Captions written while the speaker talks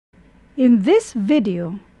In this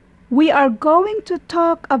video, we are going to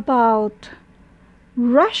talk about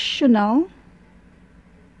rational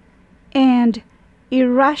and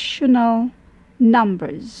irrational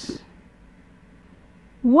numbers.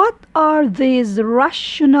 What are these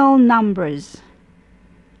rational numbers?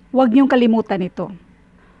 Huwag niyong kalimutan ito.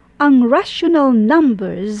 Ang rational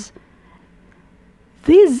numbers,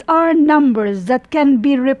 these are numbers that can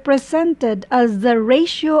be represented as the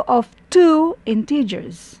ratio of two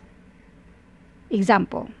integers.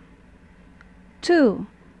 Example, 2.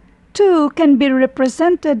 2 can be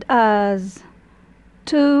represented as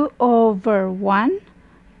 2 over 1.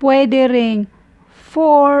 Pwede ring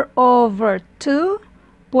 4 over 2.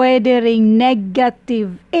 Pwede ring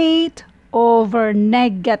negative 8 over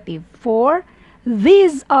negative 4.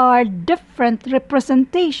 These are different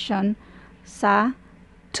representation sa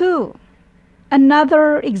 2.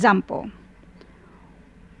 Another example,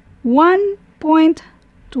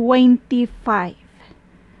 1.25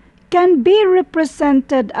 can be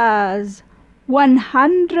represented as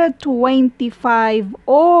 125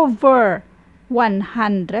 over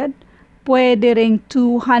 100. Pwede ring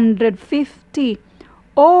 250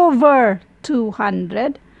 over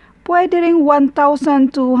 200. Pwede ring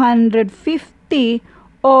 1,250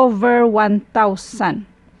 over 1,000.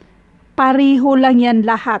 Pariho lang yan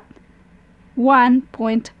lahat.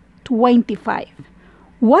 1.25.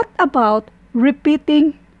 What about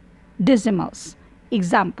repeating decimals?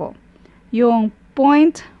 Example, yung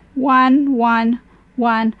 0.111,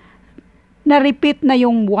 na-repeat na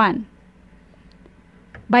yung 1.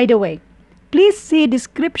 By the way, please see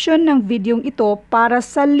description ng videong ito para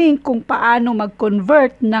sa link kung paano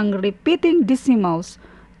mag-convert ng repeating decimals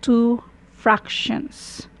to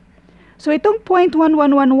fractions. So itong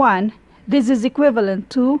 0.1111, this is equivalent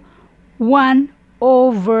to 1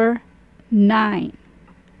 over 9.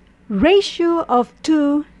 Ratio of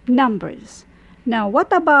two numbers. Now, what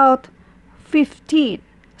about 15?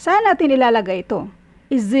 Saan natin ilalagay ito?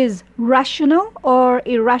 Is this rational or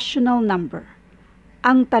irrational number?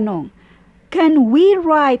 Ang tanong, can we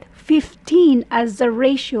write 15 as the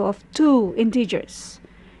ratio of two integers?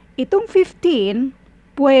 Itong 15,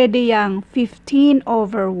 pwede yang 15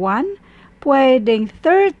 over 1, pwedeng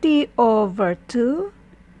 30 over 2.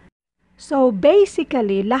 So,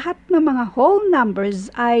 basically, lahat ng mga whole numbers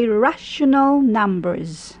ay rational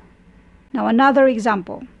numbers. Now, another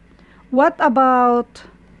example. What about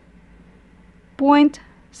 0.75?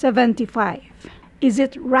 Is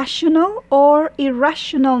it rational or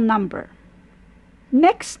irrational number?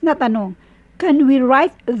 Next na tanong, can we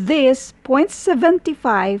write this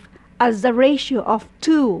 0.75 as the ratio of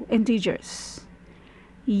two integers?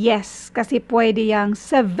 Yes, kasi pwede yang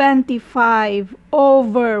 75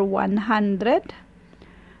 over 100.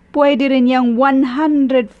 Pwede rin yang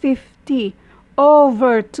 150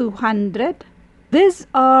 over 200. These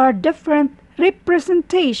are different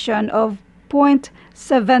representation of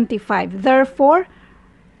 0.75. Therefore,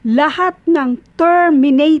 lahat ng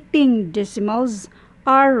terminating decimals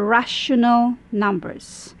are rational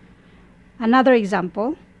numbers. Another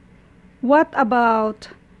example, what about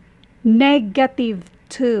negative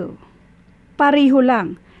 2? Pariho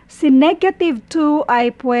lang. Si negative 2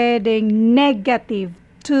 ay pwedeng negative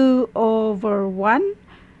 2 over 1,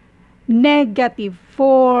 negative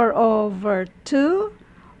 4 over 2,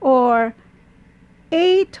 or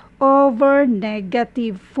 8 over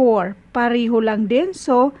negative 4. Pariho lang din.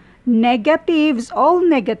 So, negatives, all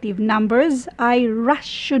negative numbers ay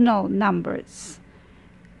rational numbers.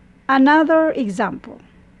 Another example.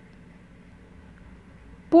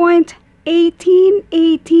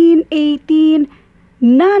 0.18,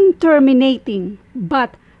 non-terminating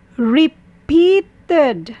but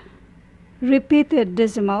repeated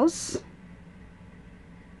decimals.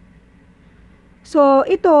 So,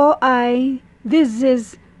 ito ay,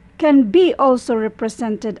 can be also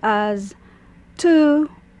represented as 2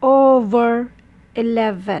 over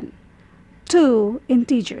 11. Two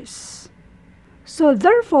integers. So,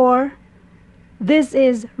 therefore, this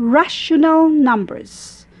is rational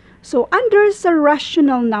numbers. So, under sa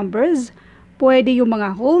rational numbers, pwede yung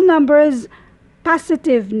mga whole numbers,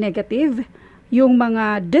 positive, negative, yung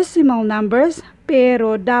mga decimal numbers,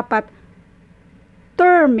 pero dapat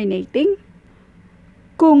terminating.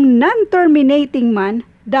 Kung non-terminating man,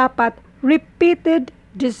 dapat repeated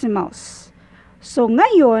decimals. So,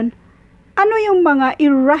 ngayon, ano yung mga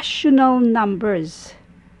irrational numbers?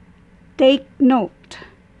 Take note.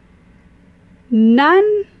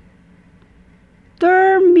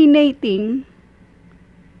 Non-terminating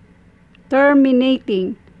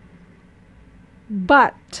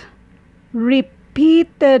but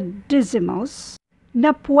repeated decimals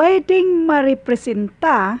na pwedeng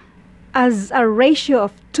marepresenta as a ratio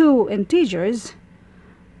of two integers,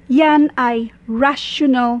 yan ay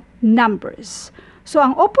rational numbers. So,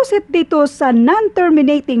 ang opposite dito sa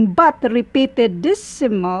non-terminating but repeated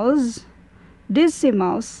decimals,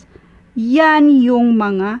 yan yung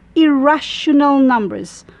mga irrational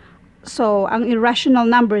numbers. So, ang irrational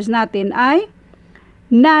numbers natin ay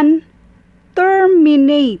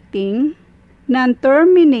non-terminating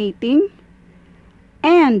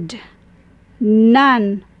and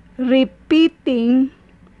non-repeating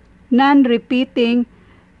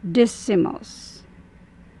decimals.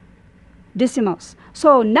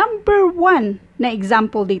 So, number 1 na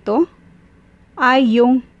example dito ay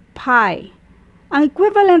yung pi. Ang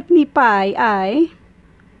equivalent ni pi ay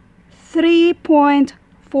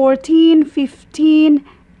 3.1415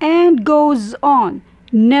 and goes on.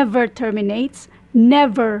 Never terminates,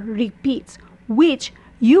 never repeats, which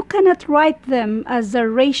you cannot write them as a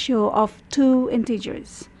ratio of two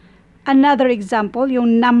integers. Another example,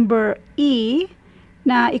 yung number e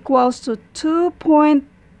na equals to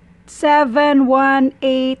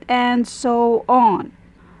 2.718 and so on.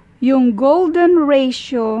 Yung golden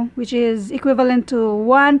ratio, which is equivalent to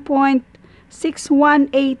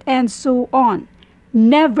 1.618 and so on,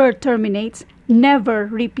 never terminates, never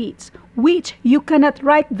repeats, which you cannot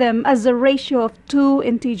write them as a ratio of two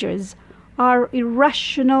integers, are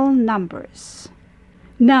irrational numbers.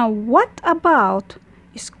 Now, what about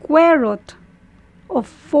square root of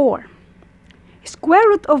 4? Square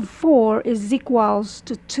root of 4 is equals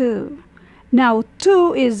to 2. Now,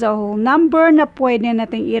 2 is a whole number na pwede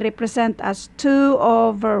natin i-represent as 2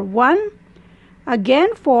 over 1.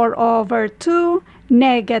 Again, 4 over 2,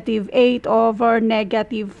 negative 8 over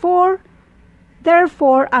negative 4.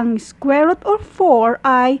 Therefore, ang square root of 4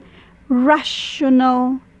 ay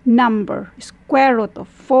rational number. Square root of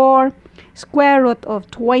 4, square root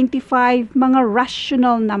of 25, mga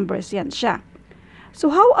rational numbers yan siya.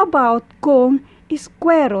 So, how about kung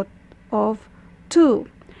square root of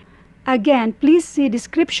 2? Again, please see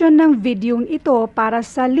description ng video ito para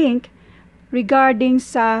sa link regarding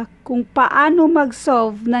sa kung paano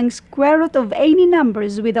mag-solve ng square root of any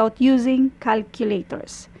numbers without using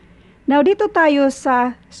calculators. Now, dito tayo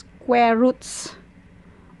sa square roots.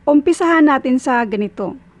 Umpisahan natin sa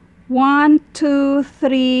ganito. 1, 2,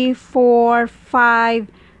 3, 4, 5,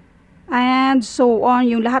 and so on.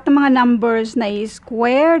 Yung lahat ng mga numbers na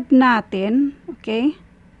i-squared natin. Okay?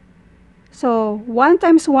 So, 1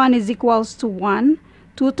 times 1 is equals to 1.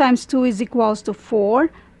 2 times 2 is equals to 4.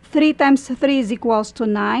 3 times 3 is equals to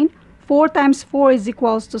 9. 4 times 4 is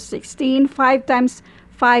equals to 16. 5 times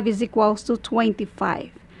 5 is equals to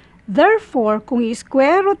 25. Therefore, kung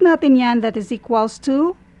i-square root natin yan, that is equals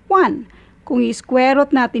to 1. Kung i-square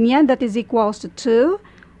root natin yan, that is equals to 2.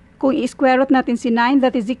 Kung i-square root natin si 9,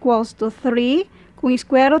 that is equals to 3. Kung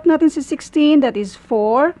i-square root natin si 16, that is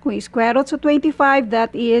 4. Kung i-square root sa 25,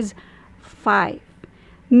 that is 5.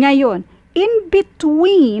 Ngayon, in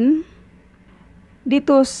between,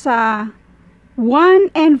 dito sa 1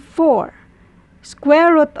 and 4,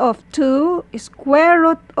 square root of 2, square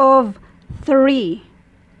root of 3,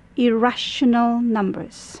 irrational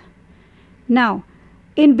numbers. Now,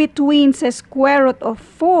 in between sa square root of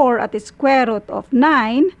 4 at square root of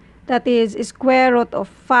 9, that is square root of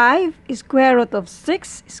 5, square root of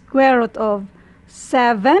 6, square root of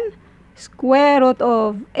 7, square root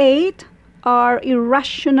of 8, are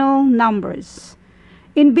irrational numbers.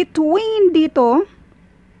 In between dito,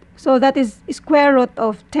 so that is square root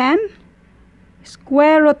of 10,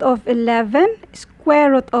 square root of 11,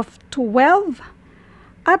 square root of 12,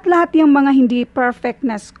 at lahat yung mga hindi perfect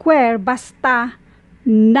na square, basta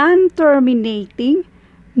non-terminating,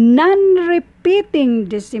 non-repeating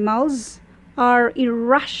decimals are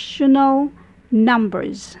irrational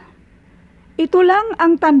numbers. Ito lang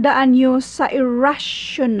ang tandaan nyo sa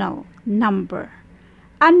irrational number.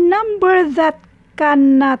 A number that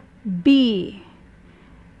cannot be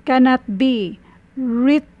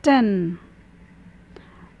written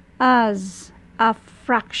as a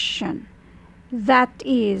fraction. That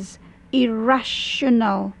is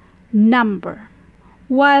irrational number.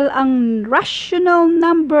 While ang rational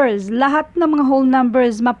numbers, lahat ng mga whole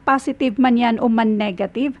numbers, ma-positive man yan o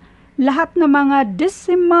man-negative, lahat ng mga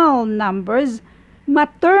decimal numbers,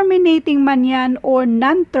 ma-terminating man yan or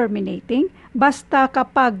non-terminating, basta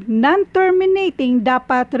kapag non-terminating,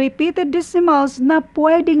 dapat repeated decimals na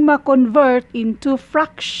pwedeng ma-convert into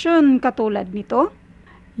fraction katulad nito.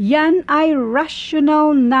 Yan ay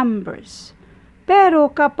rational numbers.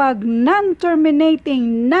 Pero kapag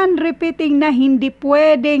non-terminating, non-repeating na hindi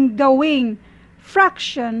pwedeng gawing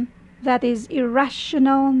fraction, that is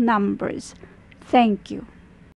irrational numbers. Thank you.